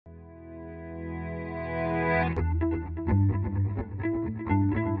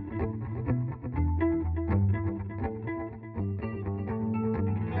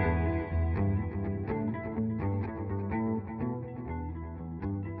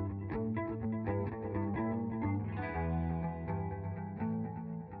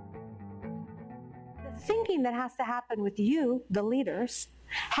thinking that has to happen with you, the leaders,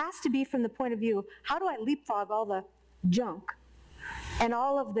 has to be from the point of view, how do I leapfrog all the junk and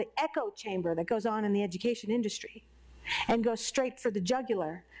all of the echo chamber that goes on in the education industry and go straight for the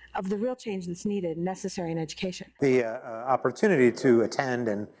jugular of the real change that's needed and necessary in education. The opportunity to attend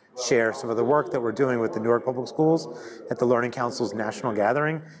and share some of the work that we're doing with the Newark Public Schools at the Learning Council's National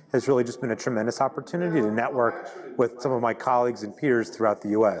Gathering has really just been a tremendous opportunity to network with some of my colleagues and peers throughout the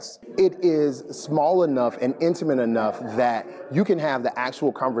U.S. It is small enough and intimate enough that you can have the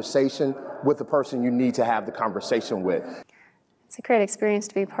actual conversation with the person you need to have the conversation with. It's a great experience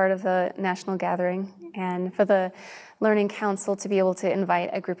to be part of the National Gathering and for the Learning Council to be able to invite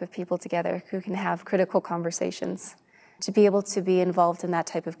a group of people together who can have critical conversations. To be able to be involved in that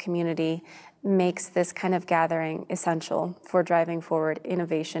type of community makes this kind of gathering essential for driving forward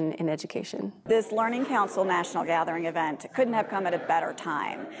innovation in education. This Learning Council National Gathering event couldn't have come at a better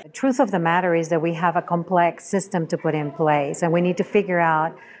time. The truth of the matter is that we have a complex system to put in place, and we need to figure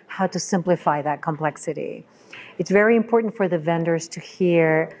out how to simplify that complexity. It's very important for the vendors to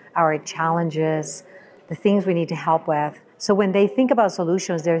hear our challenges, the things we need to help with. So when they think about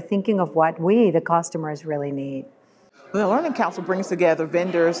solutions, they're thinking of what we, the customers, really need. When the Learning Council brings together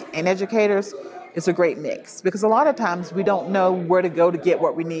vendors and educators, it's a great mix because a lot of times we don't know where to go to get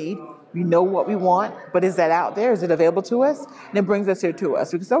what we need. We know what we want, but is that out there? Is it available to us? And it brings us here to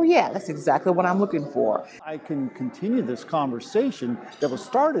us. Because, oh yeah, that's exactly what I'm looking for. I can continue this conversation that was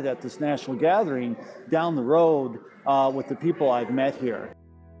started at this national gathering down the road with the people I've met here.